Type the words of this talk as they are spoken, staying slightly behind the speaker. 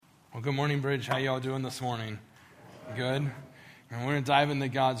Well, good morning, Bridge. How y'all doing this morning? Good? And we're going to dive into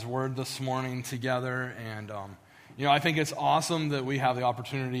God's Word this morning together. And, I think it's awesome that we have the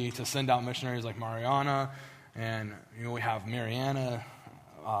opportunity to send out missionaries like Mariana. And, we have Marianne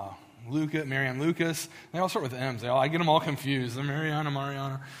Lucas. They all start with M's. I get them all confused. They're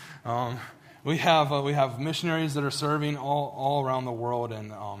Mariana. We have missionaries that are serving all around the world.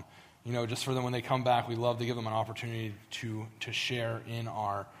 And, just for them when they come back, we love to give them an opportunity to share in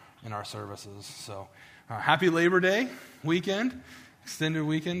our services. So, happy Labor Day weekend, extended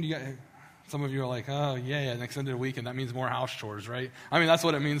weekend. Some of you are like, oh, yeah, an extended weekend. That means more house chores, right? I mean, that's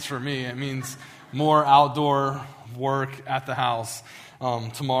what it means for me. It means more outdoor work at the house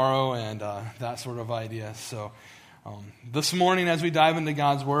tomorrow and that sort of idea. So, this morning as we dive into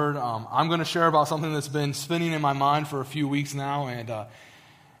God's Word, I'm going to share about something that's been spinning in my mind for a few weeks now,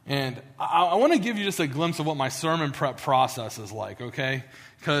 and I want to give you just a glimpse of what my sermon prep process is like, okay?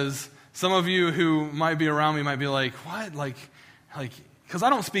 Because some of you who might be around me might be like, what? Like, because I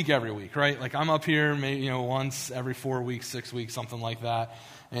don't speak every week, right? Like, I'm up here maybe, once every 4 weeks, 6 weeks, something like that,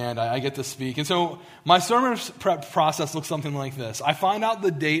 and I get to speak. And so my sermon prep process looks something like this. I find out the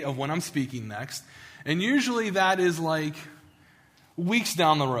date of when I'm speaking next, and usually that is like weeks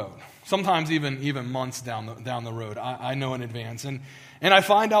down the road, sometimes even months down the road. I know in advance. And I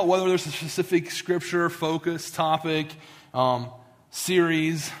find out whether there's a specific scripture, focus, topic,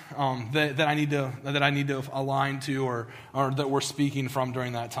 series that I need to align to or that we're speaking from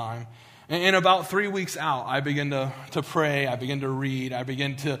during that time. And about 3 weeks out, I begin to pray, I begin to read, I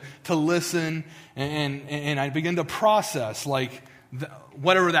begin to listen, and I begin to process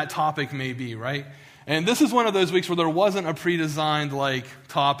whatever that topic may be, right? And this is one of those weeks where there wasn't a pre-designed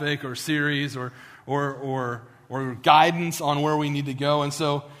topic or series or guidance on where we need to go. And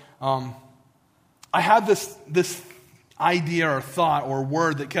so I had this idea or thought or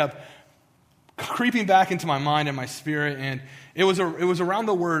word that kept creeping back into my mind and my spirit, and it was around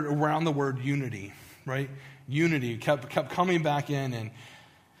the word unity, right? Unity kept coming back in, and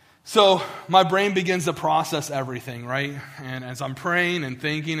so my brain begins to process everything, right? And as I'm praying and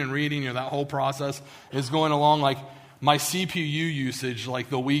thinking and reading, that whole process is going along. My CPU usage,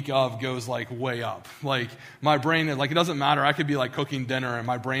 the week of, goes way up. My brain, it doesn't matter. I could be cooking dinner, and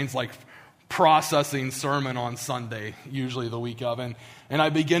my brain's processing sermon on Sunday, usually the week of, and I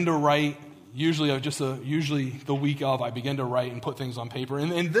begin to write. Usually the week of, I begin to write and put things on paper.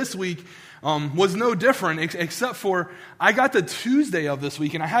 And this week was no different, except for I got the Tuesday of this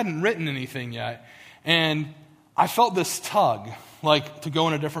week, and I hadn't written anything yet, and I felt this tug, to go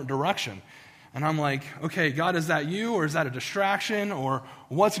in a different direction. And I'm like, okay, God, is that you, or is that a distraction, or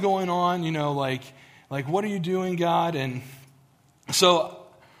what's going on? What are you doing, God? And so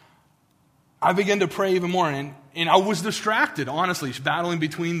I began to pray even more, and I was distracted, honestly, battling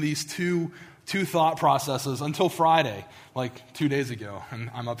between these two thought processes until Friday, 2 days ago, and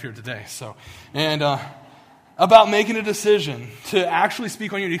I'm up here today. So, and about making a decision to actually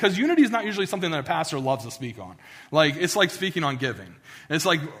speak on unity, because unity is not usually something that a pastor loves to speak on. It's like speaking on giving. It's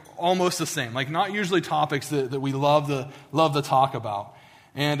almost the same. Not usually topics that we love to talk about.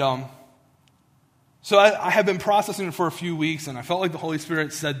 And so I have been processing it for a few weeks, and I felt like the Holy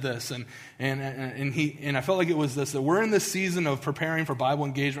Spirit said this, and I felt like it was this, that we're in this season of preparing for Bible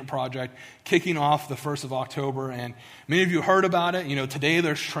Engagement Project, kicking off the 1st of October, and many of you heard about it. Today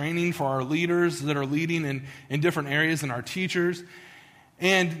there's training for our leaders that are leading in different areas, and our teachers,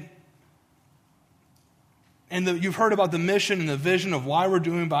 and you've heard about the mission and the vision of why we're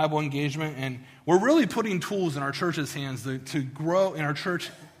doing Bible engagement, and we're really putting tools in our church's hands to grow in our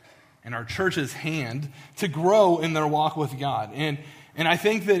church's hand to grow in their walk with God. And I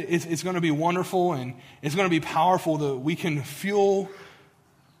think that it's going to be wonderful, and it's going to be powerful that we can fuel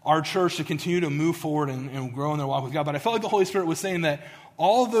our church to continue to move forward and grow in their walk with God. But I felt like the Holy Spirit was saying that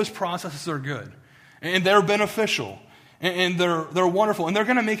all of those processes are good, and they're beneficial, and they're wonderful, and they're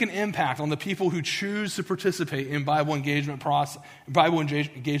going to make an impact on the people who choose to participate in Bible engagement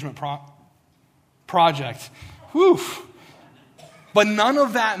project. Whew. But none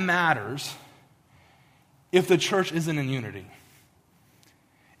of that matters if the church isn't in unity.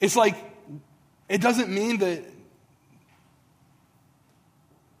 It's it doesn't mean that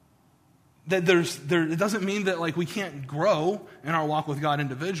it doesn't mean that we can't grow in our walk with God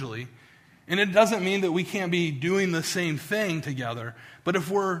individually. And it doesn't mean that we can't be doing the same thing together. But if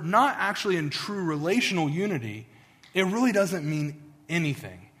we're not actually in true relational unity, it really doesn't mean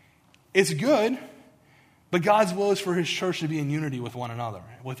anything. It's good, but God's will is for His church to be in unity with one another,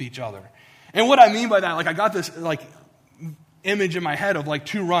 with each other. And what I mean by that, I got this image in my head of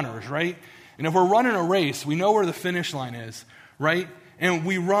two runners, right? And if we're running a race, we know where the finish line is, right? and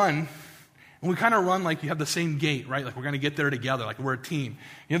we run, and we kind of run like you have the same gait, right? Like we're going to get there together, like we're a team.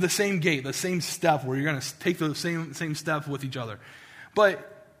 You have the same gait, the same step where you're going to take the same step with each other. But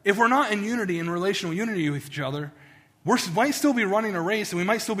if we're not in unity, in relational unity with each other, we might still be running a race and we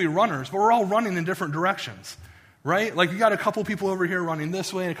might still be runners, but we're all running in different directions, right? Like you got a couple people over here running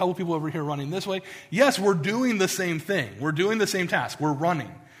this way and a couple people over here running this way. Yes, we're doing the same thing. We're doing the same task. We're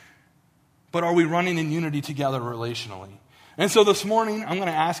running. But are we running in unity together relationally? And so this morning, I'm going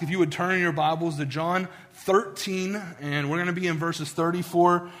to ask if you would turn in your Bibles to John 13, and we're going to be in verses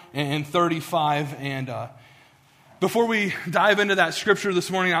 34 and 35. And before we dive into that scripture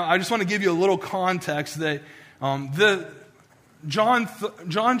this morning, I just want to give you a little context that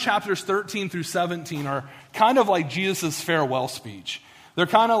John chapters 13 through 17 are kind of like Jesus' farewell speech. They're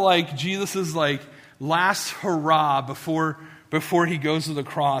kind of like Jesus' like last hurrah before he goes to the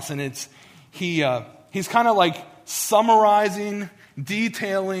cross, and he's kind of like summarizing,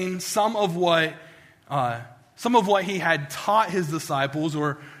 detailing some of what he had taught his disciples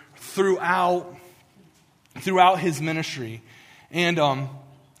or throughout his ministry, and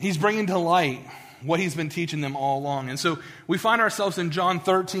he's bringing to light what he's been teaching them all along. And so we find ourselves in John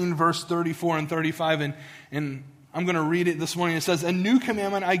 13, verse 34 and 35, and I'm going to read it this morning. It says, "A new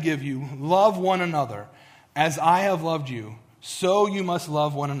commandment I give you, love one another. As I have loved you, so you must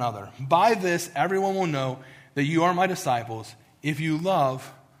love one another. By this, everyone will know that you are my disciples, if you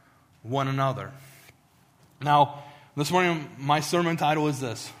love one another." Now, this morning, my sermon title is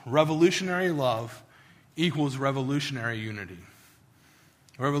this: Revolutionary love equals revolutionary unity.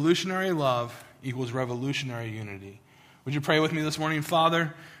 Revolutionary love equals revolutionary unity. Would you pray with me this morning?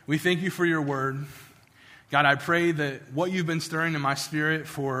 Father, we thank you for your word. God, I pray that what you've been stirring in my spirit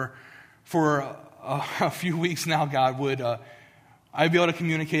for a few weeks now, God, would I'd be able to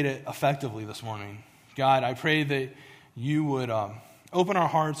communicate it effectively this morning. God, I pray that you would open our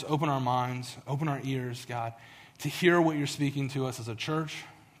hearts, open our minds, open our ears, God, to hear what you're speaking to us as a church.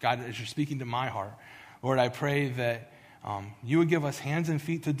 God, as you're speaking to my heart. Lord, I pray that you would give us hands and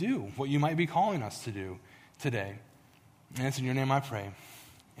feet to do what you might be calling us to do today. And it's in your name I pray.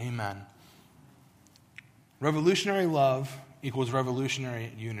 Amen. Revolutionary love equals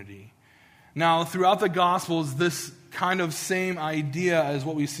revolutionary unity. Now, throughout the Gospels, this kind of same idea as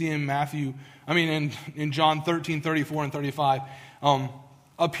what we see in in John 13, 34, and 35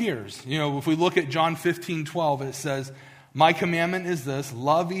 appears. You know, if we look at John 15, 12, it says, "My commandment is this,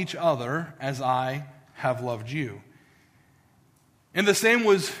 love each other as I have loved you." And the same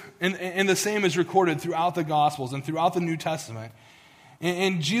is recorded throughout the Gospels and throughout the New Testament.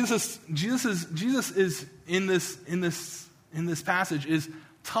 And Jesus is in this passage is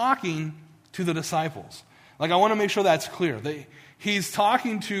talking to the disciples. Like, I want to make sure that's clear. He's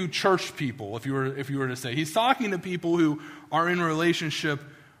talking to church people, if you were to say. He's talking to people who are in relationship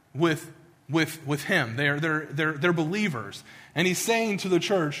with him. They're believers. And he's saying to the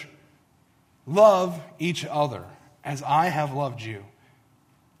church, love each other as I have loved you.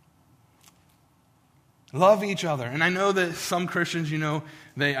 Love each other. And I know that some Christians,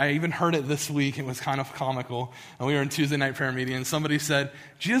 I even heard it this week. It was kind of comical. And we were in Tuesday night prayer meeting, and somebody said,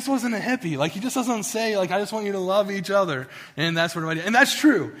 Jesus wasn't a hippie. Like, he just doesn't say, I just want you to love each other. And that's what and that's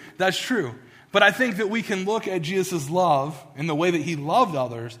true. That's true. But I think that we can look at Jesus' love and the way that he loved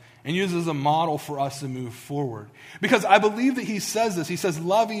others and use it as a model for us to move forward. Because I believe that he says this. He says,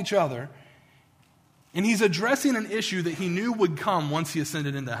 love each other. And he's addressing an issue that he knew would come once he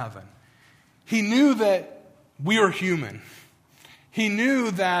ascended into heaven. He knew that we are human. He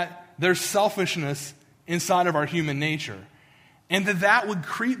knew that there's selfishness inside of our human nature, and that would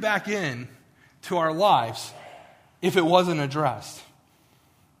creep back in to our lives if it wasn't addressed.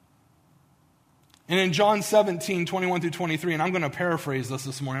 And in John 17, 21 through 23, and I'm going to paraphrase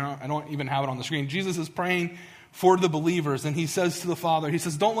this morning. I don't even have it on the screen. Jesus is praying for the believers, and he says to the Father, he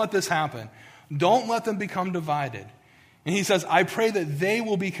says, don't let this happen. Don't let them become divided. And he says, I pray that they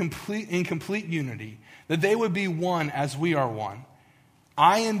will be in complete unity, that they would be one as we are one.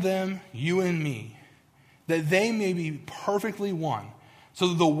 I and them, you and me, that they may be perfectly one, so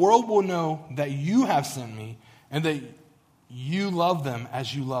that the world will know that you have sent me and that you love them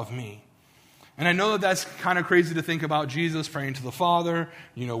as you love me. And I know that that's kind of crazy to think about Jesus praying to the Father.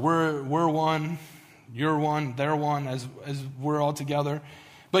 We're one, you're one, they're one, as we're all together.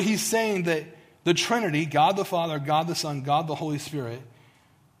 But he's saying that the Trinity, God the Father, God the Son, God the Holy Spirit,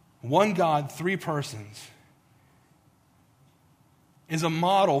 one God, three persons, is a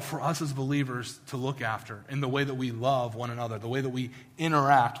model for us as believers to look after in the way that we love one another, the way that we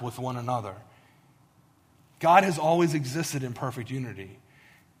interact with one another. God has always existed in perfect unity.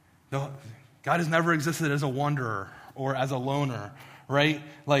 God has never existed as a wanderer or as a loner right?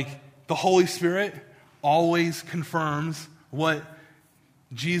 Like the Holy Spirit always confirms what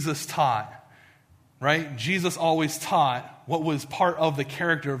Jesus taught, right? Jesus always taught what was part of the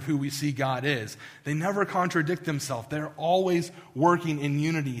character of who we see God is. They never contradict themselves. They're always working in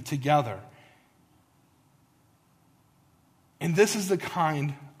unity together. And this is the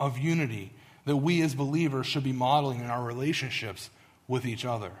kind of unity that we as believers should be modeling in our relationships with each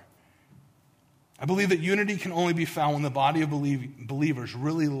other. I believe that unity can only be found when the body of believers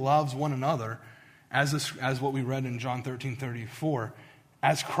really loves one another, as what we read in John 13:34,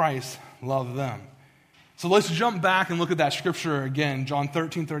 as Christ loved them. So let's jump back and look at that scripture again, John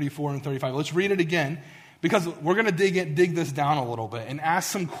 13:34 and 35. Let's read it again, because we're going to dig this down a little bit and ask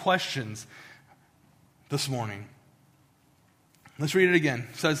some questions this morning. Let's read it again.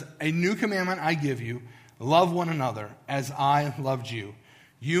 It says, "A new commandment I give you, love one another as I loved you.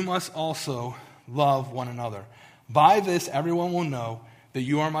 You must also love one another. By this everyone will know that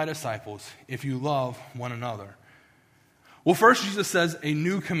you are my disciples, if you love one another." Well, first Jesus says, "A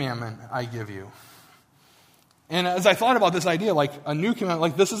new commandment I give you." And as I thought about this idea, like a new commandment,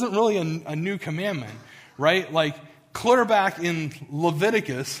 like this isn't really a new commandment, right? Like clear back in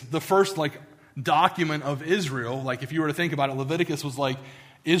Leviticus, the first document of Israel, like if you were to think about it, Leviticus was like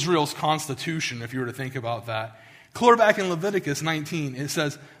Israel's constitution, if you were to think about that. Clear back in Leviticus 19, it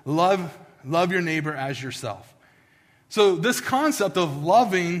says, love your neighbor as yourself. So this concept of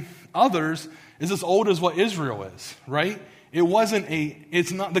loving others is as old as what Israel is, right?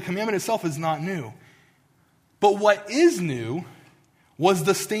 The commandment itself is not new. But what is new was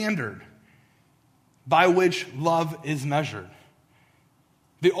the standard by which love is measured.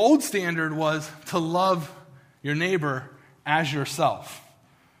 The old standard was to love your neighbor as yourself,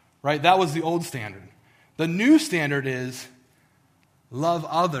 right? That was the old standard. The new standard is love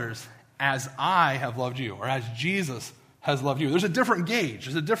others as I have loved you, or as Jesus has loved you. There's a different gauge.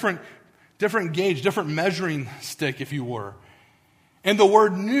 There's a different gauge, different measuring stick, if you were. And the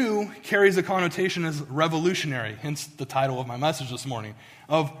word new carries a connotation as revolutionary, hence the title of my message this morning,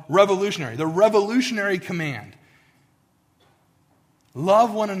 of revolutionary, the revolutionary command.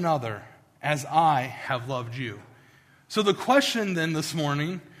 Love one another as I have loved you. So the question then this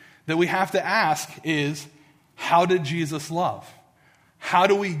morning that we have to ask is, how did Jesus love? How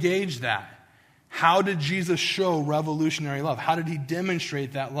do we gauge that? How did Jesus show revolutionary love? How did he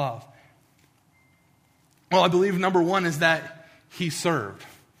demonstrate that love? Well, I believe number one is that he served.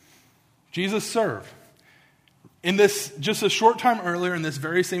 Jesus served. In this, just a short time earlier in this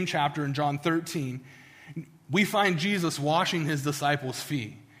very same chapter in John 13, we find Jesus washing his disciples'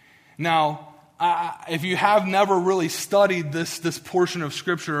 feet. Now, if you have never really studied this portion of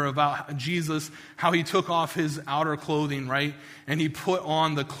Scripture about Jesus, how he took off his outer clothing, right? And he put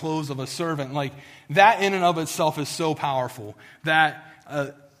on the clothes of a servant. Like, that in and of itself is so powerful that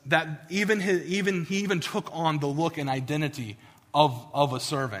he even took on the look and identity of a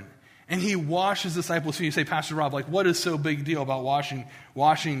servant. And he washed his disciples' feet. You say, Pastor Rob, what is so big deal about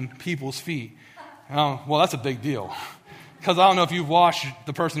washing people's feet? Well, that's a big deal. Because I don't know if you've washed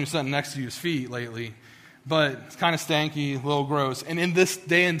the person who's sitting next to you's feet lately, but it's kind of stanky, a little gross. And in this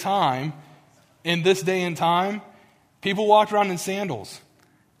day and time, people walked around in sandals.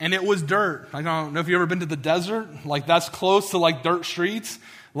 And it was dirt. I don't know if you've ever been to the desert. That's close to dirt streets.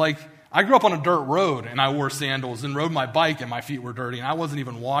 I grew up on a dirt road, and I wore sandals and rode my bike, and my feet were dirty. And I wasn't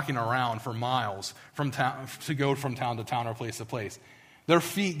even walking around for miles to go from town to town or place to place. Their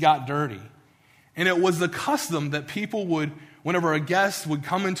feet got dirty. And it was the custom that people would, whenever a guest would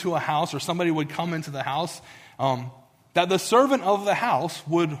come into a house or somebody would come into the house, that the servant of the house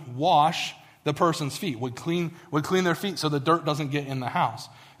would wash the person's feet, would clean their feet so the dirt doesn't get in the house.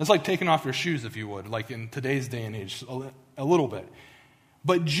 It's like taking off your shoes, if you would, like in today's day and age, a little bit.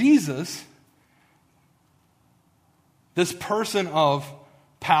 But Jesus, this person of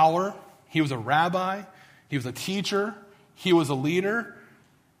power, he was a rabbi, he was a teacher, he was a leader.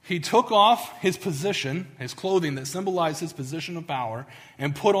 He took off his position, his clothing that symbolized his position of power,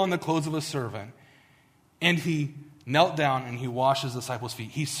 and put on the clothes of a servant. And he knelt down and he washed his disciples' feet.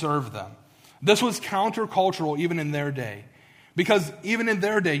 He served them. This was countercultural even in their day. Because even in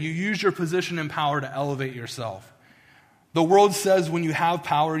their day, you use your position and power to elevate yourself. The world says when you have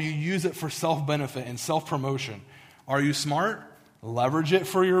power, you use it for self-benefit and self-promotion. Are you smart? Leverage it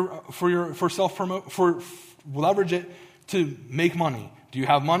leverage it to make money. Do you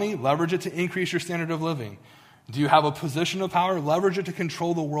have money? Leverage it to increase your standard of living. Do you have a position of power? Leverage it to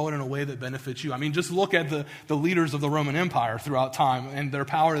control the world in a way that benefits you. I mean, just look at the leaders of the Roman Empire throughout time and their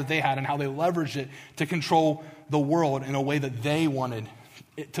power that they had and how they leveraged it to control the world in a way that they wanted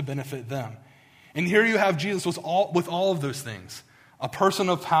it to benefit them. And here you have Jesus with all of those things. a person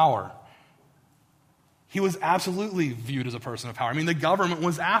of power. He was absolutely viewed as a person of power. I mean, the government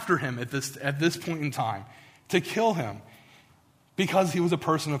was after him at this point in time to kill him because he was a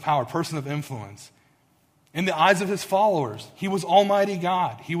person of power, person of influence. In the eyes of his followers, he was Almighty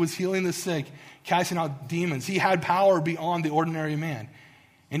God. He was healing the sick, casting out demons. He had power beyond the ordinary man.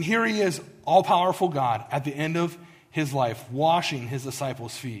 And here he is, all-powerful God, at the end of his life, washing his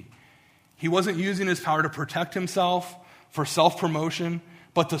disciples' feet. He wasn't using his power to protect himself for self-promotion,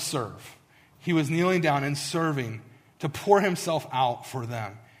 but to serve. He was kneeling down and serving to pour himself out for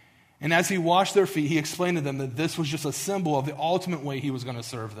them. And as he washed their feet, he explained to them that this was just a symbol of the ultimate way he was going to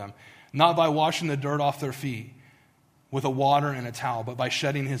serve them. Not by washing the dirt off their feet with a water and a towel, but by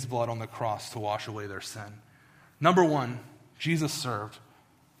shedding his blood on the cross to wash away their sin. Number one, Jesus served.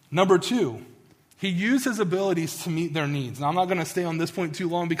 Number two, he used his abilities to meet their needs. Now, I'm not going to stay on this point too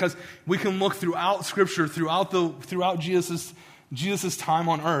long because we can look throughout Scripture, throughout Jesus' time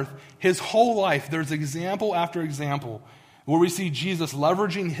on earth, his whole life. There's example after example where we see Jesus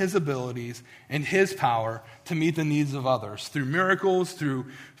leveraging his abilities and his power to meet the needs of others through miracles, through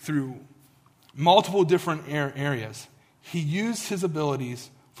multiple different areas. He used his abilities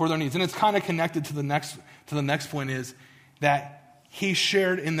for their needs, and it's kind of connected to the next point is that he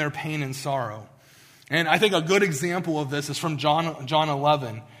shared in their pain and sorrow. And I think a good example of this is from John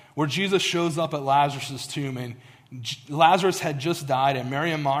 11, where Jesus shows up at Lazarus' tomb, and Lazarus had just died, and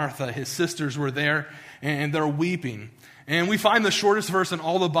Mary and Martha, his sisters, were there, and they're weeping. And we find the shortest verse in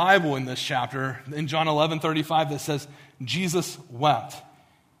all the Bible in this chapter, in John 11:35, that says, Jesus wept.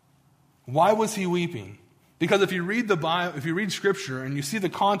 Why was he weeping? Because if you read the Bible, if you read Scripture and you see the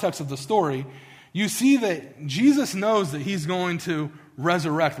context of the story, you see that Jesus knows that he's going to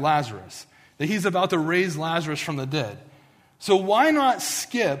resurrect Lazarus, that he's about to raise Lazarus from the dead. So why not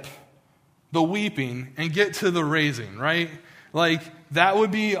skip the weeping and get to the raising, right? Like, that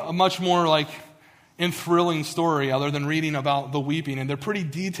would be a much more thrilling story other than reading about the weeping. And they're pretty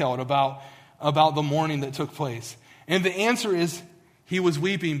detailed about the mourning that took place. And the answer is he was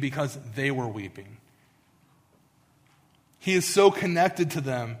weeping because they were weeping. He is so connected to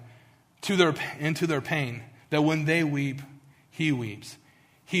them, to their pain, that when they weep, he weeps.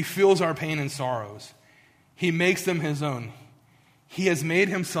 He feels our pain and sorrows. He makes them his own. He has made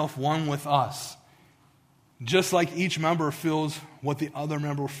himself one with us, just like each member feels what the other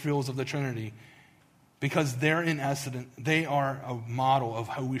member feels of the Trinity, because they're in essence, they are a model of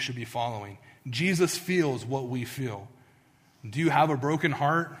how we should be following. Jesus feels what we feel. Do you have a broken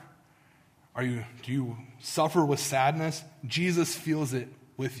heart? Do you suffer with sadness? Jesus feels it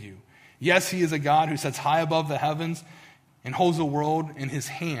with you. Yes, he is a God who sits high above the heavens and holds the world in his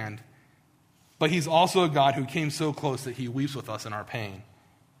hand, but he's also a God who came so close that he weeps with us in our pain.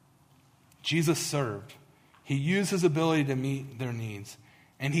 Jesus served. He used his ability to meet their needs,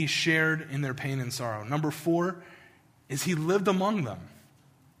 and he shared in their pain and sorrow. Number 4 is he lived among them.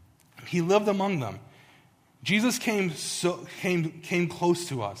 He lived among them. Jesus came close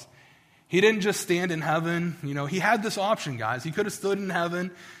to us. He didn't just stand in heaven. He had this option, guys. He could have stood in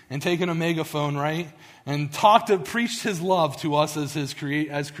heaven and taken a megaphone, right? And preached his love to us as his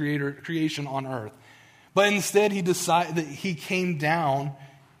creation on earth. But instead, he decided that he came down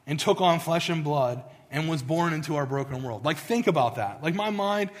and took on flesh and blood and was born into our broken world. Think about that. My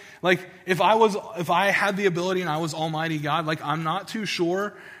mind, if I had the ability and I was Almighty God, I'm not too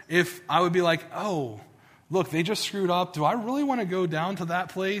sure if I would be oh, look, they just screwed up. Do I really want to go down to that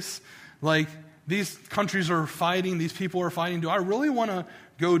place? These countries are fighting, these people are fighting. Do I really want to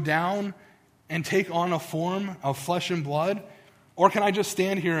go down and take on a form of flesh and blood? Or can I just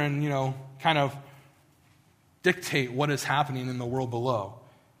stand here and, kind of dictate what is happening in the world below?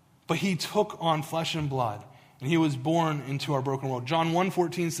 But he took on flesh and blood, and he was born into our broken world. John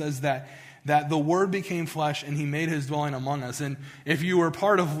 1:14 says that the Word became flesh, and he made his dwelling among us. And if you were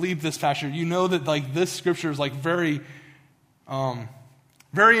part of Leap this past year, you know that this scripture is very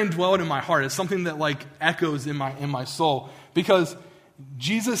very indwelled in my heart. It's something that echoes in my soul, because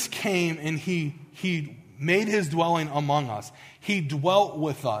Jesus came and he made his dwelling among us. He dwelt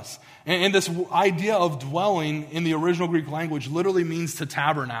with us. And this idea of dwelling in the original Greek language literally means to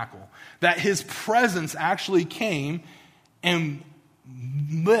tabernacle. That his presence actually came and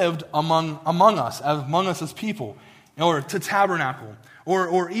lived among us as people, or to tabernacle.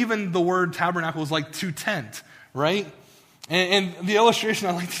 Or even the word tabernacle is to tent, right? And the illustration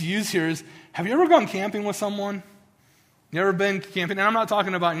I like to use here is, have you ever gone camping with someone? You ever been camping? And I'm not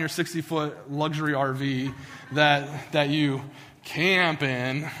talking about in your 60-foot luxury RV that you camp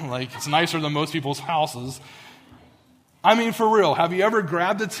in. It's nicer than most people's houses. I mean, for real, have you ever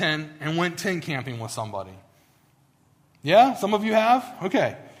grabbed a tent and went tent camping with somebody? Yeah? Some of you have?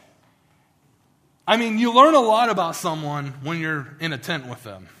 Okay. I mean, you learn a lot about someone when you're in a tent with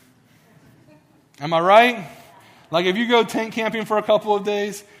them. Am I right? Like if you go tent camping for a couple of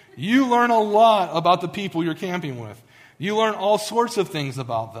days, you learn a lot about the people you're camping with. You learn all sorts of things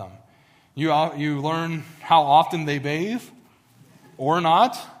about them. You learn how often they bathe or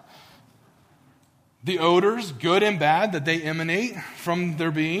not. The odors, good and bad, that they emanate from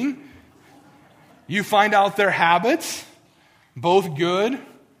their being. You find out their habits, both good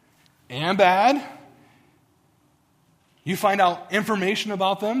and bad. You find out information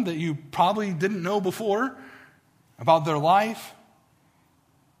about them that you probably didn't know before, about their life.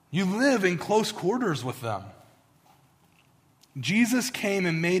 You live in close quarters with them. Jesus came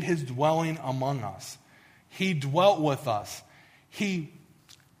and made his dwelling among us. He dwelt with us. He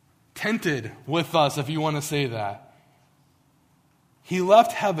tented with us, if you want to say that. He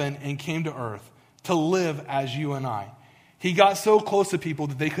left heaven and came to earth to live as you and I. He got so close to people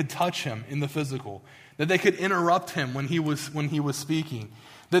that they could touch him in the physical, that they could interrupt him when he was speaking,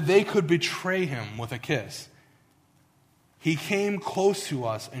 that they could betray him with a kiss. He came close to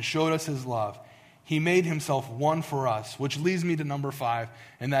us and showed us his love. He made himself one for us, which leads me to number 5,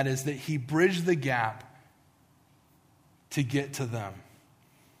 and that is that he bridged the gap to get to them.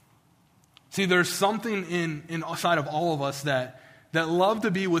 See, there's something inside of all of us that love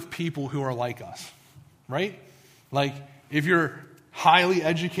to be with people who are like us, right? Like, if you're highly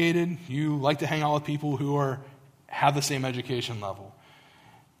educated, you like to hang out with people who have the same education level.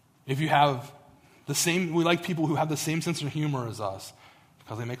 If you have we like people who have the same sense of humor as us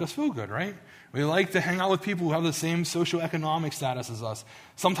because they make us feel good, right? We like to hang out with people who have the same socioeconomic status as us,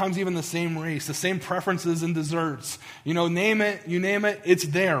 sometimes even the same race, the same preferences in desserts. You name it, it's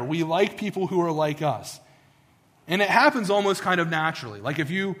there. We like people who are like us. And it happens almost kind of naturally. Like if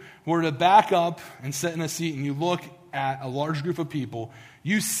you were to back up and sit in a seat and you look at a large group of people,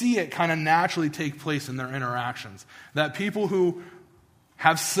 you see it kind of naturally take place in their interactions. That people who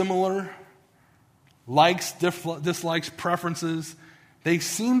have similar likes, dislikes, preferences, they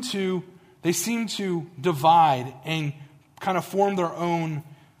seem to divide and kind of form their own,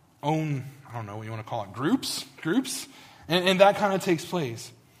 I don't know what you want to call it, groups, and that kind of takes place.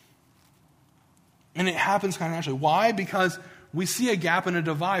 And it happens kind of naturally. Why? Because we see a gap and a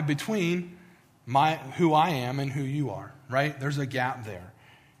divide between who I am and who you are, right? There's a gap there.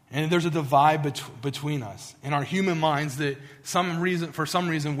 And there's a divide between us in our human minds that for some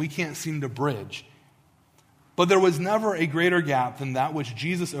reason we can't seem to bridge. But there was never a greater gap than that which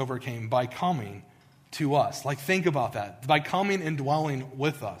Jesus overcame by coming to us. Like, think about that. By coming and dwelling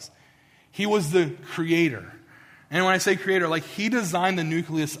with us. He was the creator. And when I say creator, like, he designed the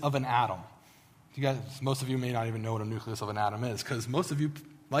nucleus of an atom. Most of you may not even know what a nucleus of an atom is, because most of you,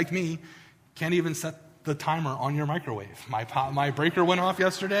 like me, can't even set the timer on your microwave. My breaker went off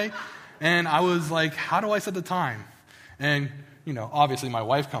yesterday, and I was like, how do I set the time? And, obviously my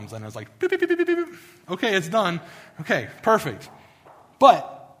wife comes in and is like, beep, beep, beep, beep, beep. Okay, it's done. Okay, perfect.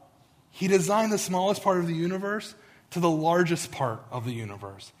 But he designed the smallest part of the universe to the largest part of the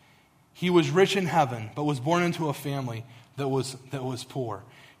universe. He was rich in heaven, but was born into a family that was poor.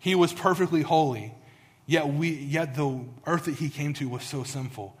 He was perfectly holy, yet the earth that he came to was so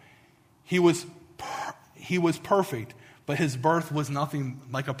sinful. He was perfect, but his birth was nothing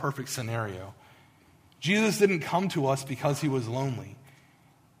like a perfect scenario. Jesus didn't come to us because he was lonely.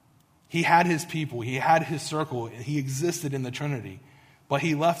 He had his people, he had his circle, he existed in the Trinity, but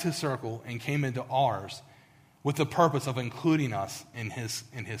he left his circle and came into ours with the purpose of including us in his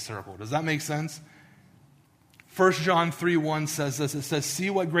circle. Does that make sense? 1 John 3:1 says this. It says, "See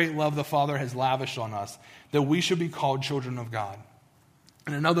what great love the Father has lavished on us, that we should be called children of God."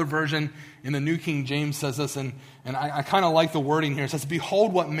 And another version in the New King James says this, and I kind of like the wording here. It says,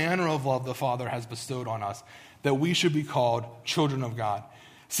 "Behold what manner of love the Father has bestowed on us, that we should be called children of God."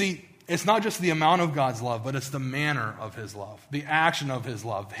 See, it's not just the amount of God's love, but it's the manner of his love, the action of his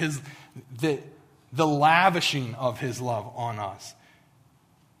love, the lavishing of his love on us.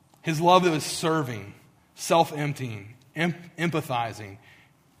 His love that was serving, self-emptying, empathizing,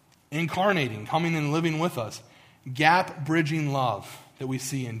 incarnating, coming and living with us. Gap-bridging love that we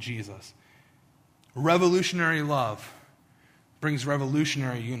see in Jesus. Revolutionary love brings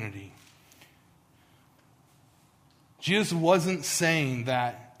revolutionary unity. Jesus wasn't saying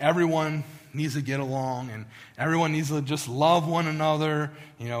that everyone needs to get along and everyone needs to just love one another.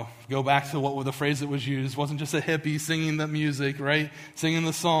 Go back to what the phrase that was used. It wasn't just a hippie singing the music, right? Singing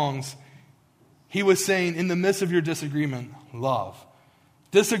the songs. He was saying, in the midst of your disagreement, love.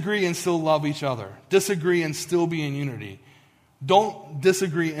 Disagree and still love each other. Disagree and still be in unity. Don't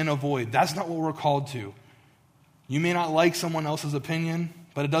disagree and avoid. That's not what we're called to. You may not like someone else's opinion,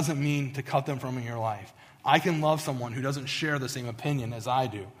 but it doesn't mean to cut them from your life. I can love someone who doesn't share the same opinion as I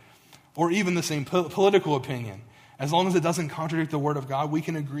do, or even the same political opinion. As long as it doesn't contradict the Word of God, we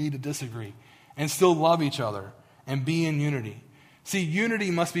can agree to disagree and still love each other and be in unity. See, unity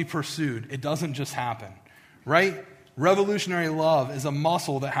must be pursued. It doesn't just happen, right? Revolutionary love is a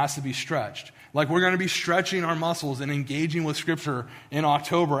muscle that has to be stretched. Like we're going to be stretching our muscles and engaging with Scripture in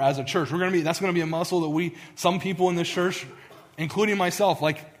October as a church. That's going to be a muscle that some people in this church, including myself,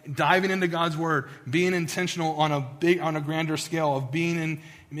 like diving into God's Word, being intentional on a grander scale of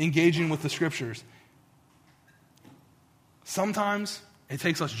engaging with the Scriptures. Sometimes it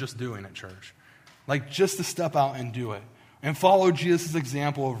takes us just doing it, church. Like just to step out and do it. And follow Jesus'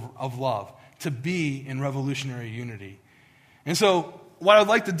 example of love. To be in revolutionary unity. And so what I'd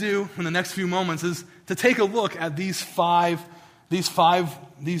like to do in the next few moments is to take a look at these five ways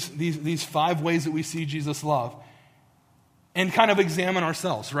that we see Jesus' love. And kind of examine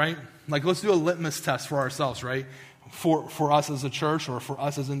ourselves, right? Like let's do a litmus test for ourselves, right? For us as a church or for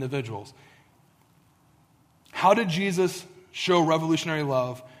us as individuals. How did Jesus show revolutionary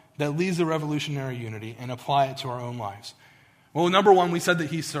love that leads to revolutionary unity and apply it to our own lives? Well, number one, we said that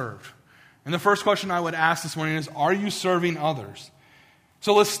he served. And the first question I would ask this morning is, are you serving others?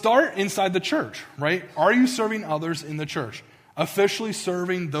 So let's start inside the church, right? Are you serving others in the church? Officially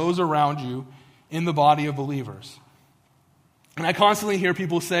serving those around you in the body of believers. And I constantly hear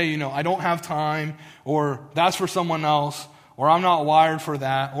people say, I don't have time, or that's for someone else, or I'm not wired for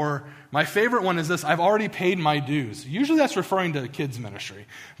that, or my favorite one is this, I've already paid my dues. Usually that's referring to kids ministry.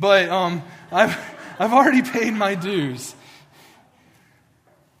 But I've already paid my dues.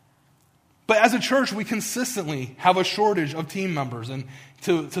 But as a church, we consistently have a shortage of team members and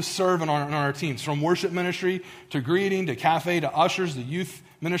to serve on our teams, from worship ministry to greeting to cafe to ushers to youth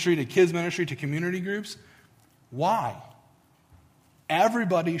ministry to kids ministry to community groups. Why?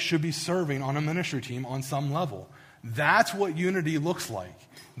 Everybody should be serving on a ministry team on some level. That's what unity looks like.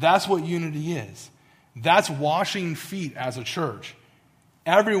 That's what unity is. That's washing feet as a church.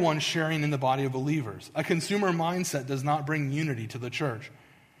 Everyone sharing in the body of believers. A consumer mindset does not bring unity to the church.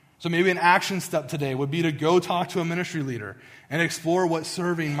 So maybe an action step today would be to go talk to a ministry leader and explore what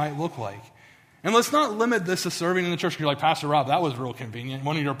serving might look like. And let's not limit this to serving in the church. You're like, Pastor Rob, that was real convenient.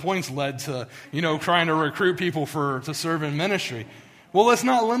 One of your points led to, trying to recruit people to serve in ministry. Well, let's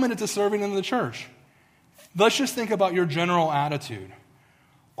not limit it to serving in the church. Let's just think about your general attitude.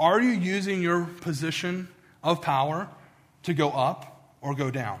 Are you using your position of power to go up or go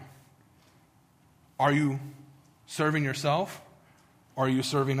down? Are you serving yourself? Or are you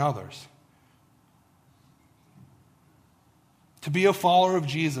serving others? To be a follower of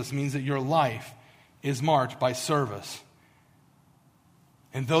Jesus means that your life is marked by service.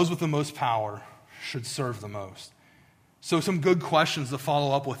 And those with the most power should serve the most. So some good questions to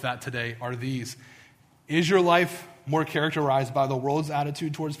follow up with that today are these. Is your life more characterized by the world's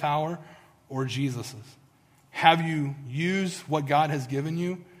attitude towards power or Jesus's? Have you used what God has given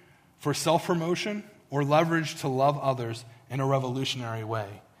you for self-promotion or leverage to love others in a revolutionary way?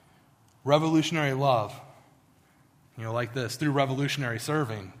 Revolutionary love, like this, through revolutionary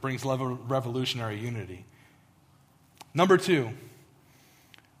serving, brings revolutionary unity. Number two,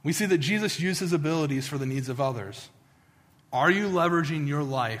 we see that Jesus used his abilities for the needs of others. Are you leveraging your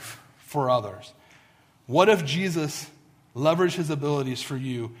life for others? What if Jesus leveraged his abilities for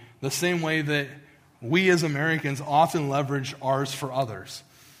you the same way that we as Americans often leverage ours for others?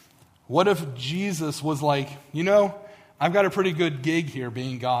 What if Jesus was like, I've got a pretty good gig here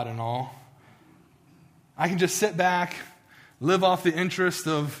being God and all. I can just sit back, live off the interest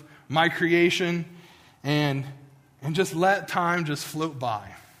of my creation, and just let time just float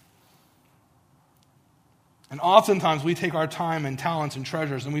by. And oftentimes we take our time and talents and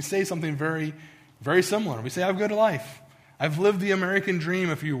treasures and we say something very, very similar. We say, I have a good life. I've lived the American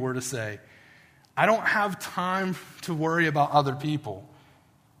dream, if you were to say. I don't have time to worry about other people.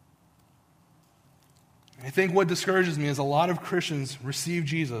 I think what discourages me is a lot of Christians receive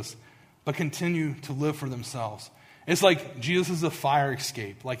Jesus but continue to live for themselves. It's like Jesus is a fire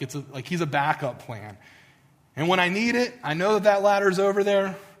escape, like he's a backup plan. And when I need it, I know that ladder's over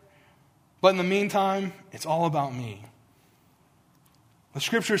there, but in the meantime, it's all about me. The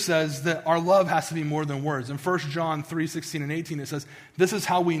scripture says that our love has to be more than words. In 1 John 3:16 and 18, it says, this is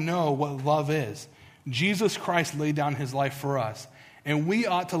how we know what love is. Jesus Christ laid down his life for us, and we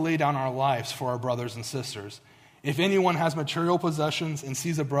ought to lay down our lives for our brothers and sisters. If anyone has material possessions and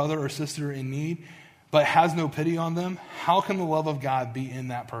sees a brother or sister in need, but has no pity on them, how can the love of God be in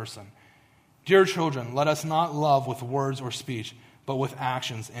that person? Dear children, let us not love with words or speech, but with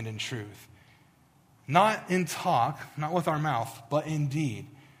actions and in truth. Not in talk, not with our mouth, but in deed.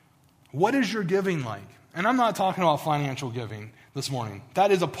 What is your giving like? And I'm not talking about financial giving this morning.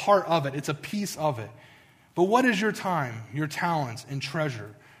 That is a part of it. It's a piece of it. But what does your time, your talents, and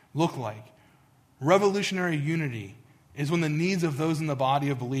treasure look like? Revolutionary unity is when the needs of those in the body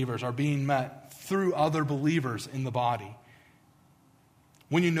of believers are being met through other believers in the body.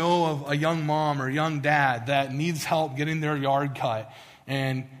 When you know of a young mom or young dad that needs help getting their yard cut,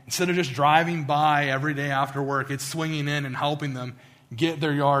 and instead of just driving by every day after work, it's swinging in and helping them get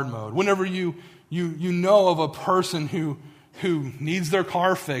their yard mowed. Whenever you know of a person who needs their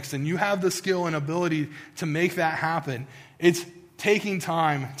car fixed and you have the skill and ability to make that happen, it's taking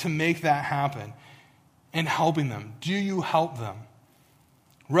time to make that happen and helping them. Do you help them?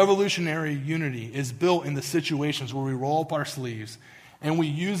 Revolutionary unity is built in the situations where we roll up our sleeves and we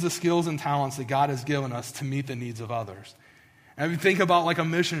use the skills and talents that God has given us to meet the needs of others. And if you think about like a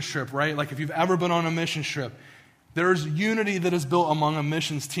mission trip, right? Like if you've ever been on a mission trip, there's unity that is built among a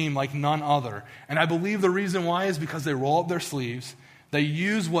missions team like none other. And I believe the reason why is because they roll up their sleeves, they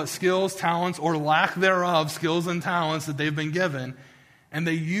use what skills, talents, or lack thereof, skills and talents that they've been given, and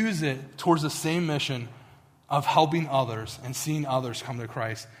they use it towards the same mission of helping others and seeing others come to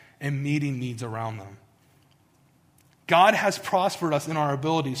Christ and meeting needs around them. God has prospered us in our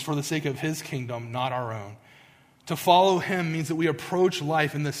abilities for the sake of His kingdom, not our own. To follow Him means that we approach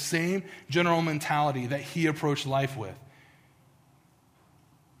life in the same general mentality that He approached life with.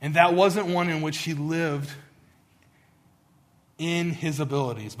 And that wasn't one in which He lived in His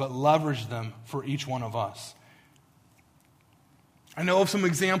abilities, but leveraged them for each one of us. I know of some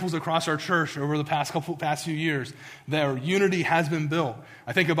examples across our church over the past few years that unity has been built.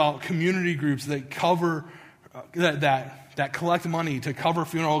 I think about community groups that cover that collect money to cover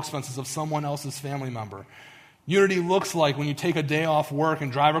funeral expenses of someone else's family member. Unity looks like when you take a day off work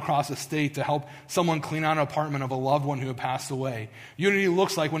and drive across the state to help someone clean out an apartment of a loved one who had passed away. Unity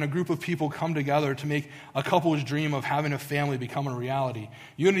looks like when a group of people come together to make a couple's dream of having a family become a reality.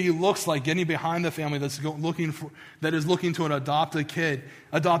 Unity looks like getting behind the family that is looking to adopt a kid.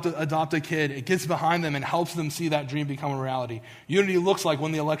 It gets behind them and helps them see that dream become a reality. Unity looks like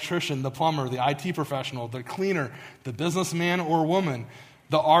when the electrician, the plumber, the IT professional, the cleaner, the businessman or woman,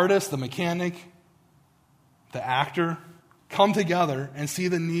 the artist, the mechanic, the actor, come together and see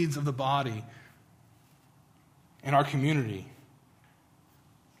the needs of the body in our community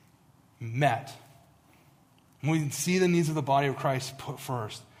met. When we see the needs of the body of Christ put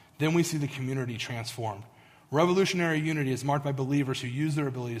first, then we see the community transformed. Revolutionary unity is marked by believers who use their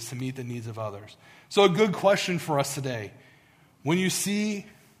abilities to meet the needs of others. So a good question for us today: when you see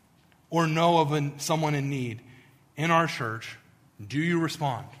or know of someone in need in our church, do you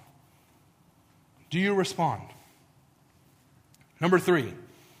respond? Do you respond? Number 3,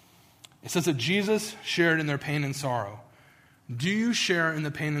 it says that Jesus shared in their pain and sorrow. Do you share in the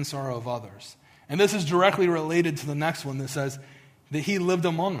pain and sorrow of others? And this is directly related to the next one that says that He lived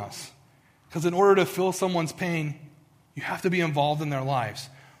among us. Because in order to feel someone's pain, you have to be involved in their lives.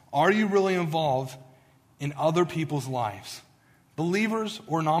 Are you really involved in other people's lives? Believers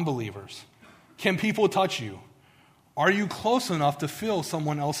or non-believers? Can people touch you? Are you close enough to feel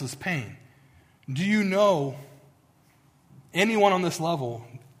someone else's pain? Do you know anyone on this level,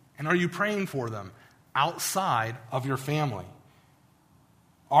 and are you praying for them outside of your family?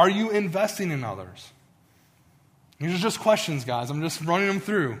 Are you investing in others? These are just questions, guys. I'm just running them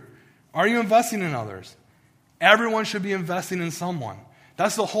through. Are you investing in others? Everyone should be investing in someone.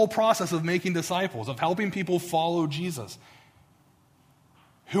 That's the whole process of making disciples, of helping people follow Jesus.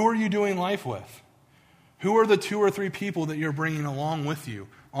 Who are you doing life with? Who are the 2 or 3 people that you're bringing along with you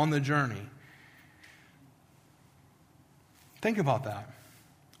on the journey? Think about that.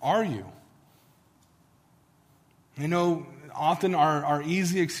 Are you? You know, often our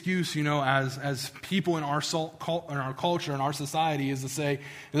easy excuse, as people in our culture, in our society, is to say,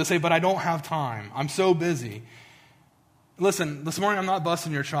 but I don't have time. I'm so busy. Listen, this morning I'm not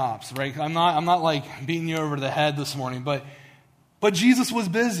busting your chops, right? I'm not like beating you over the head this morning, but Jesus was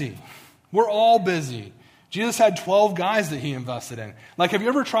busy. We're all busy. Jesus had 12 guys that He invested in. If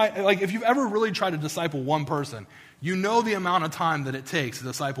you've ever really tried to disciple one person, you know the amount of time that it takes to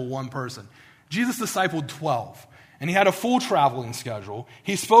disciple one person. Jesus discipled 12, and He had a full traveling schedule.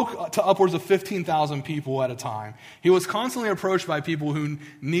 He spoke to upwards of 15,000 people at a time. He was constantly approached by people who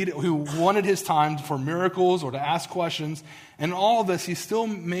wanted His time for miracles or to ask questions. And all of this, He still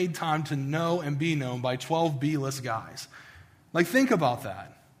made time to know and be known by 12 B-list guys. Think about that.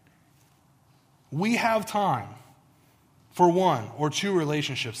 We have time for 1 or 2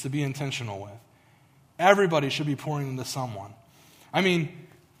 relationships to be intentional with. Everybody should be pouring into someone. I mean,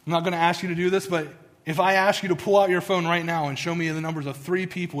 I'm not going to ask you to do this, but if I ask you to pull out your phone right now and show me the numbers of 3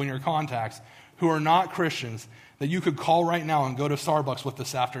 people in your contacts who are not Christians that you could call right now and go to Starbucks with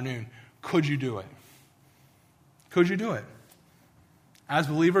this afternoon, could you do it? Could you do it? As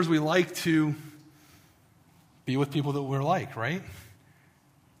believers, we like to be with people that we're like, right?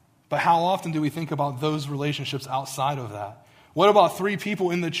 But how often do we think about those relationships outside of that? What about 3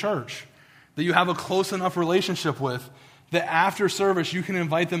 people in the church that you have a close enough relationship with that after service you can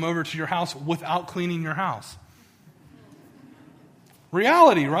invite them over to your house without cleaning your house?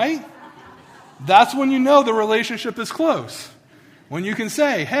 Reality, right? That's when you know the relationship is close. When you can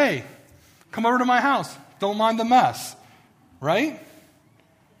say, hey, come over to my house. Don't mind the mess. Right?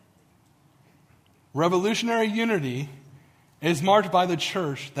 Revolutionary unity is marked by the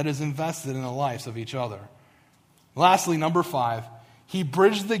church that is invested in the lives of each other. Lastly, number 5, he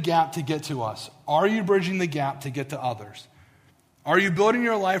bridged the gap to get to us. Are you bridging the gap to get to others? Are you building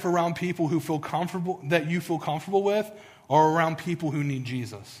your life around people who feel comfortable, that you feel comfortable with, or around people who need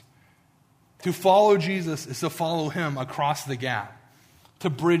Jesus? To follow Jesus is to follow him across the gap, to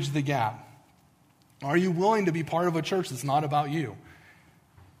bridge the gap. Are you willing to be part of a church that's not about you,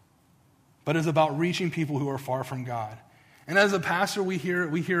 but is about reaching people who are far from God? And as a pastor, we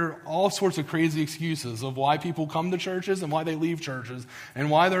hear all sorts of crazy excuses of why people come to churches and why they leave churches,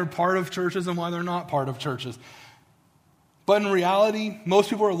 and why they're part of churches and why they're not part of churches. But in reality, most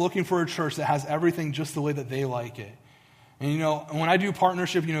people are looking for a church that has everything just the way that they like it. And when I do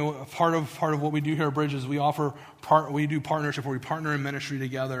partnership, part of what we do here at Bridges, we do partnership where we partner in ministry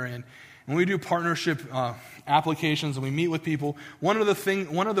together, and when we do partnership applications and we meet with people, one of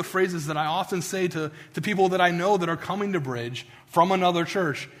the phrases that I often say to people that I know that are coming to Bridge from another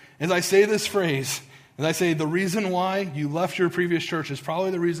church is I say this phrase, and I say, the reason why you left your previous church is probably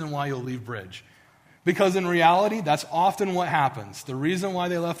the reason why you'll leave Bridge. Because in reality, that's often what happens. The reason why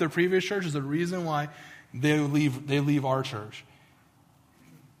they left their previous church is the reason why they leave our church.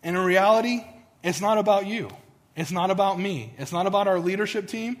 And in reality, it's not about you. It's not about me. It's not about our leadership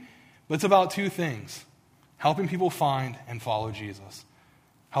team. But it's about 2 things: helping people find and follow Jesus.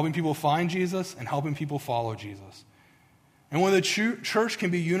 Helping people find Jesus and helping people follow Jesus. And when the church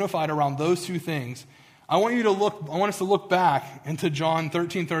can be unified around those 2 things, I want us to look back into John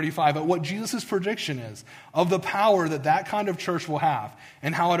 13:35 at what Jesus' prediction is of the power that kind of church will have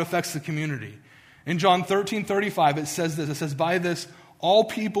and how it affects the community. In John 13:35, it says this. It says, by this, all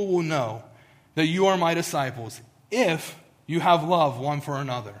people will know that you are my disciples if you have love one for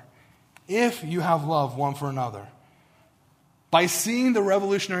another. If you have love one for another. By seeing the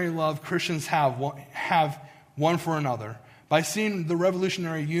revolutionary love Christians have one for another, by seeing the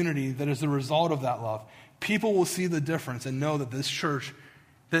revolutionary unity that is the result of that love, people will see the difference and know that this church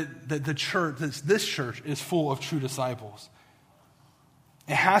is full of true disciples.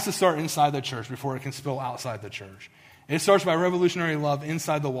 It has to start inside the church before it can spill outside the church. It starts by revolutionary love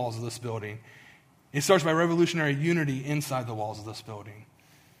inside the walls of this building. It starts by revolutionary unity inside the walls of this building.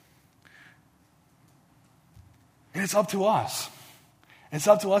 And it's up to us. It's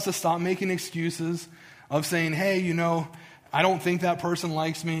up to us to stop making excuses of saying, hey, I don't think that person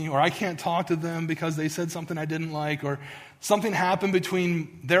likes me, or I can't talk to them because they said something I didn't like, or something happened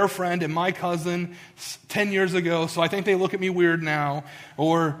between their friend and my cousin 10 years ago, so I think they look at me weird now,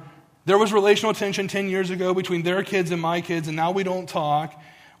 or there was relational tension 10 years ago between their kids and my kids, and now we don't talk,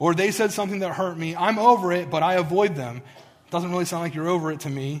 or they said something that hurt me. I'm over it, but I avoid them. Doesn't really sound like you're over it to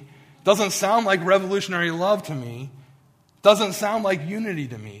me. Doesn't sound like revolutionary love to me. Doesn't sound like unity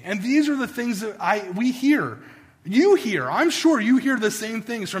to me. And these are the things that we hear. You hear. I'm sure you hear the same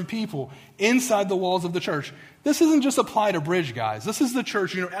things from people inside the walls of the church. This isn't just apply to Bridge, guys. This is the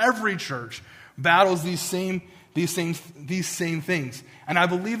church. Every church battles these same things. And I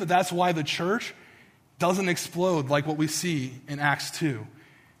believe that that's why the church doesn't explode like what we see in Acts 2.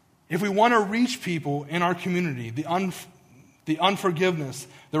 If we want to reach people in our community, the unforgiveness,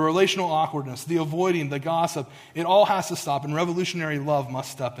 the relational awkwardness, the avoiding, the gossip, it all has to stop, and revolutionary love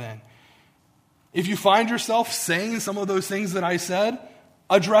must step in. If you find yourself saying some of those things that I said,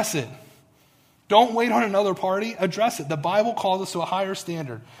 address it. Don't wait on another party, address it. The Bible calls us to a higher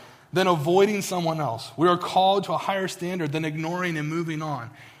standard than avoiding someone else. We are called to a higher standard than ignoring and moving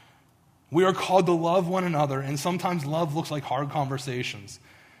on. We are called to love one another, and sometimes love looks like hard conversations.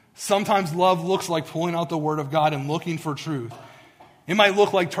 Sometimes love looks like pulling out the Word of God and looking for truth. It might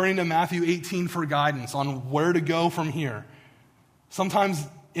look like turning to Matthew 18 for guidance on where to go from here. Sometimes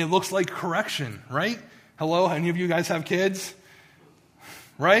it looks like correction, right? Hello, any of you guys have kids?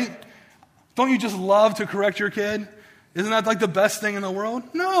 Right? Don't you just love to correct your kid? Isn't that like the best thing in the world?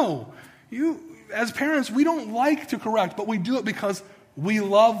 No. As parents, we don't like to correct, but we do it because we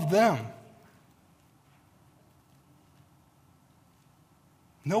love them.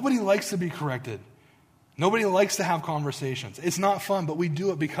 Nobody likes to be corrected. Nobody likes to have conversations. It's not fun, but we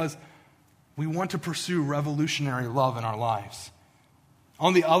do it because we want to pursue revolutionary love in our lives.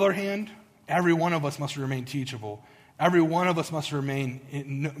 On the other hand, every one of us must remain teachable. Every one of us must remain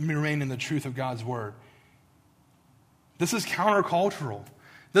in the truth of God's word. This is countercultural.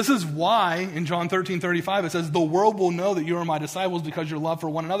 This is why in John 13:35 it says, the world will know that you are my disciples because your love for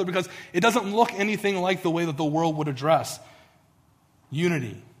one another, because it doesn't look anything like the way that the world would address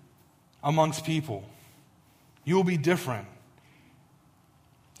unity amongst people. You will be different.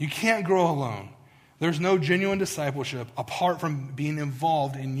 You can't grow alone. There's no genuine discipleship apart from being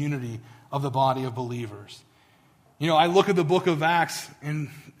involved in unity of the body of believers. You know, I look at the book of Acts, in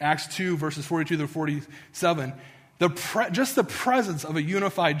Acts 2, verses 42 to 47, just the presence of a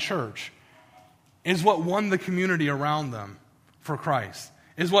unified church is what won the community around them for Christ,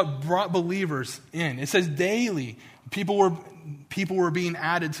 is what brought believers in. It says daily people were being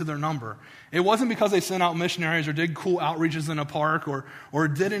added to their number. It wasn't because they sent out missionaries or did cool outreaches in a park or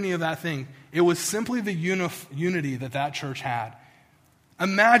did any of that thing. It was simply the unity that church had.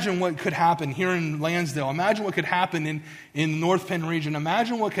 Imagine what could happen here in Lansdale. Imagine what could happen in North Penn region.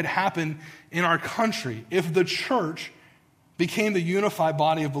 Imagine what could happen in our country if the church became the unified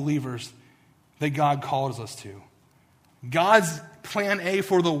body of believers that God calls us to. God's plan A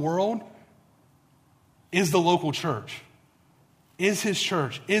for the world is the local church, is his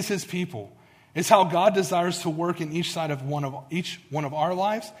church, is his people. It's how God desires to work in each one of our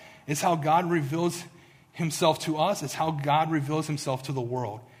lives. It's how God reveals himself to us. It's how God reveals himself to the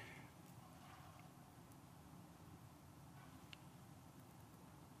world.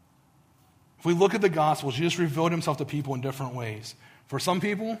 If we look at the Gospels, Jesus revealed himself to people in different ways. For some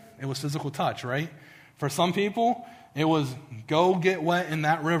people, it was physical touch, right? For some people, it was go get wet in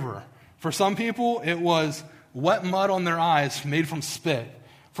that river. For some people, it was wet mud on their eyes made from spit.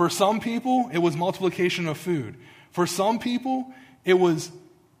 For some people, it was multiplication of food. For some people, it was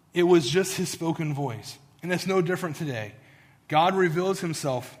just his spoken voice. And it's no different today. God reveals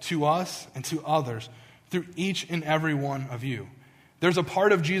himself to us and to others through each and every one of you. There's a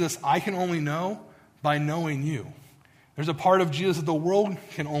part of Jesus I can only know by knowing you. There's a part of Jesus that the world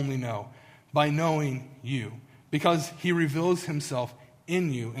can only know by knowing you, because he reveals himself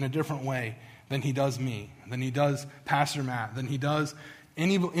in you in a different way than he does me, than he does Pastor Matt, than he does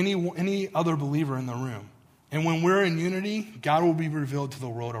any other believer in the room. And when we're in unity, God will be revealed to the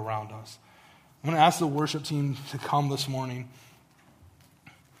world around us. I'm going to ask the worship team to come this morning.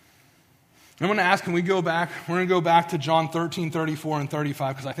 I'm going to ask, can we go back? We're going to go back to John 13, 34, and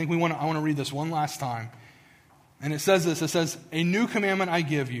 35, because I think I want to read this one last time. And it says this, it says, a new commandment I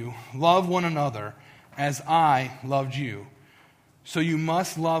give you, love one another as I loved you. So you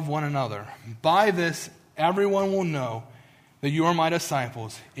must love one another. By this, everyone will know that you are my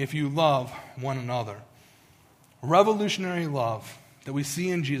disciples if you love one another. Revolutionary love that we see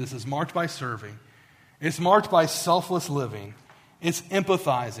in Jesus is marked by serving. It's marked by selfless living. It's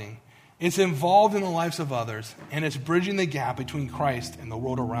empathizing. It's involved in the lives of others. And it's bridging the gap between Christ and the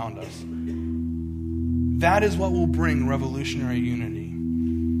world around us. That is what will bring revolutionary unity.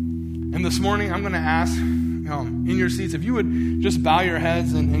 And this morning, I'm going to ask, in your seats, if you would just bow your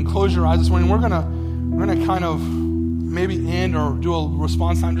heads and close your eyes this morning. We're going to kind of maybe end or do a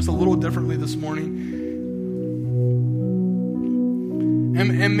response time just a little differently this morning.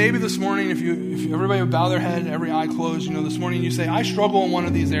 And maybe this morning, if everybody would bow their head, every eye closed, this morning you say, I struggle in one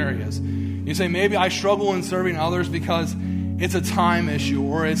of these areas. You say, maybe I struggle in serving others because it's a time issue,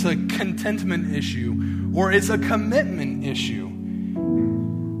 or it's a contentment issue, or it's a commitment issue.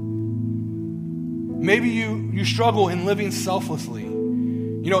 Maybe you struggle in living selflessly.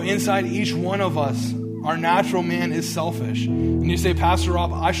 Inside each one of us, our natural man is selfish. And you say, Pastor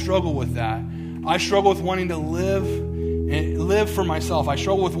Rob, I struggle with that. I struggle with wanting to live for myself. I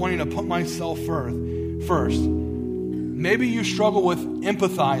struggle with wanting to put myself first. Maybe you struggle with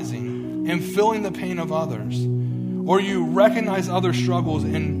empathizing and feeling the pain of others. Or you recognize other struggles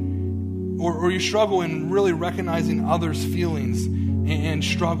or you struggle in really recognizing others' feelings and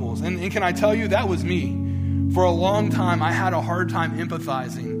struggles. And can I tell you, that was me. For a long time, I had a hard time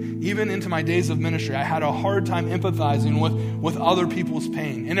empathizing. Even into my days of ministry, I had a hard time empathizing with other people's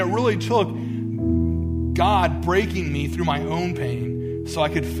pain. And it really took God breaking me through my own pain so I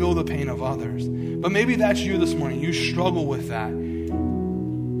could feel the pain of others. But maybe that's you this morning. You struggle with that.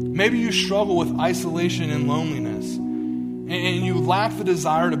 Maybe you struggle with isolation and loneliness. And you lack the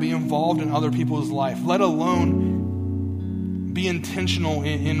desire to be involved in other people's life, let alone be intentional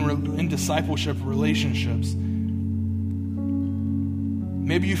in discipleship relationships.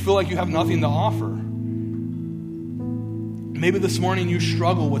 Maybe you feel like you have nothing to offer. Maybe this morning you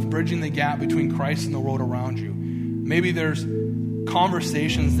struggle with bridging the gap between Christ and the world around you. Maybe there's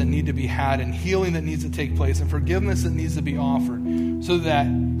conversations that need to be had and healing that needs to take place and forgiveness that needs to be offered so that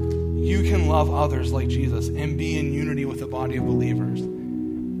you can love others like Jesus and be in unity with the body of believers.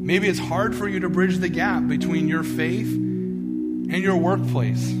 Maybe it's hard for you to bridge the gap between your faith and your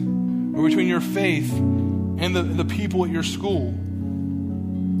workplace, or between your faith and the people at your school.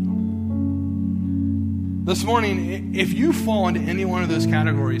 This morning, if you fall into any one of those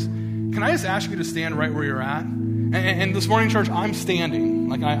categories, can I just ask you to stand right where you're at? And this morning, church, I'm standing.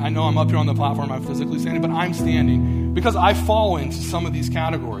 Like, I know I'm up here on the platform, I'm physically standing, but I'm standing because I fall into some of these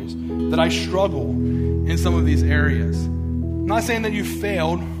categories, that I struggle in some of these areas. I'm not saying that you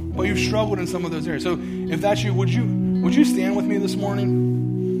failed, but you've struggled in some of those areas. So if that's you, would you stand with me this morning?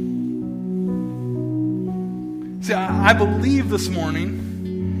 See, I believe this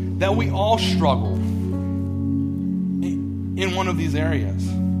morning that we all struggle in one of these areas.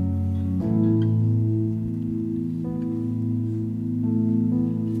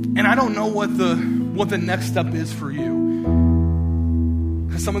 And I don't know what the next step is for you,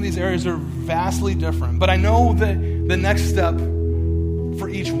 because some of these areas are vastly different. But I know that the next step for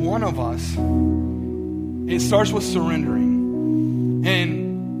each one of us, it starts with surrendering.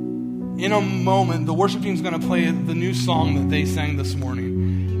 And in a moment, the worship team is going to play the new song that they sang this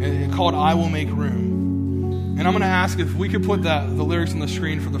morning, called "I Will Make Room." And I'm going to ask if we could put the lyrics on the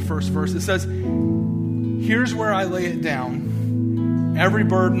screen for the first verse. It says, "Here's where I lay it down. Every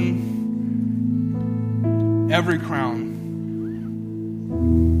burden, every crown.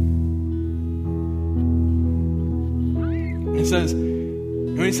 It says,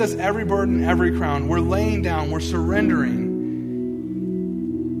 when he says every burden, every crown, we're laying down, we're surrendering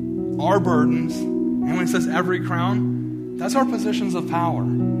our burdens. And when it says every crown, that's our positions of power.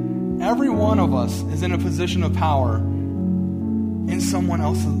 Every one of us is in a position of power in someone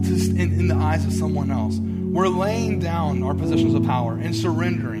else, in the eyes of someone else. We're laying down our positions of power and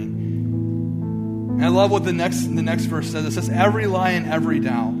surrendering. And I love what the next verse says. It says, every lie and every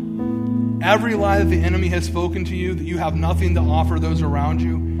doubt. Every lie that the enemy has spoken to you, that you have nothing to offer those around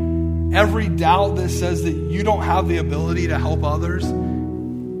you. Every doubt that says that you don't have the ability to help others. The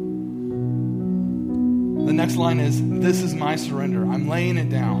next line is, this is my surrender. I'm laying it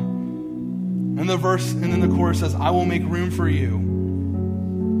down. And then the chorus says, I will make room for you.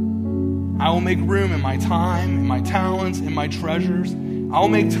 I will make room in my time, in my talents, in my treasures. I will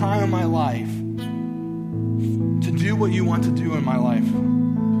make time in my life to do what you want to do in my life.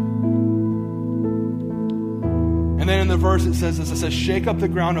 And then in the verse it says this, it says, shake up the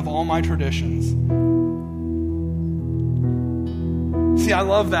ground of all my traditions. See, I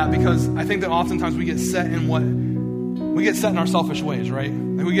love that because I think that oftentimes we get set in our selfish ways, right?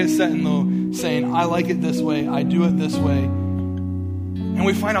 Like we get set in the saying, I like it this way, I do it this way. And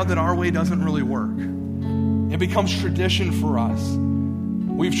we find out that our way doesn't really work. It becomes tradition for us.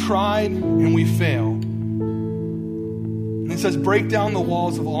 We've tried and we fail. And it says, break down the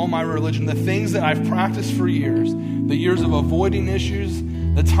walls of all my religion, the things that I've practiced for years, the years of avoiding issues,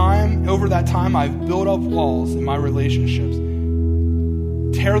 over that time I've built up walls in my relationships.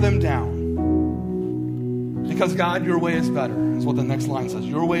 Tear them down. Because God, your way is better, is what the next line says.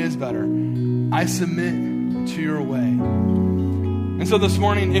 Your way is better. I submit to your way. And so this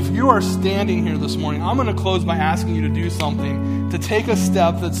morning, if you are standing here this morning, I'm going to close by asking you to do something, to take a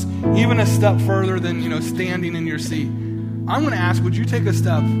step that's even a step further than, standing in your seat. I'm going to ask, would you take a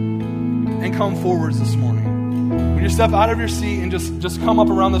step and come forwards this morning? Would you step out of your seat and just come up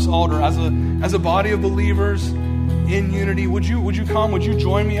around this altar as a body of believers in unity? Would you come? Would you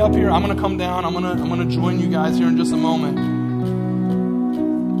join me up here? I'm going to come down. I'm going to join you guys here in just a moment.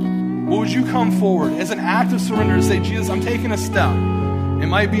 But would you come forward as an act of surrender to say, Jesus, I'm taking a step. It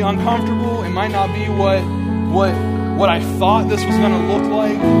might be uncomfortable. It might not be what I thought this was going to look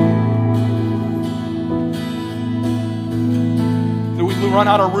like. So we run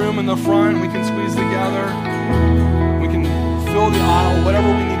out of room in the front. We can squeeze together. We can fill the aisle, whatever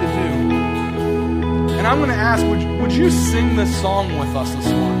we need to do. And I'm going to ask, would you sing this song with us this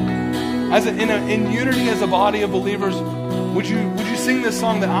morning? In unity as a body of believers, would you sing this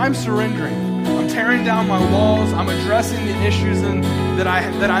song that I'm surrendering? I'm tearing down my walls. I'm addressing the issues that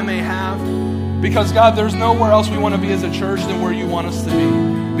I may have. Because God, there's nowhere else we want to be as a church than where you want us to be.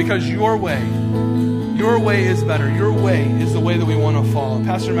 Because your way is better. Your way is the way that we want to follow.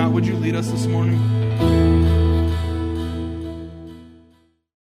 Pastor Matt, would you lead us this morning?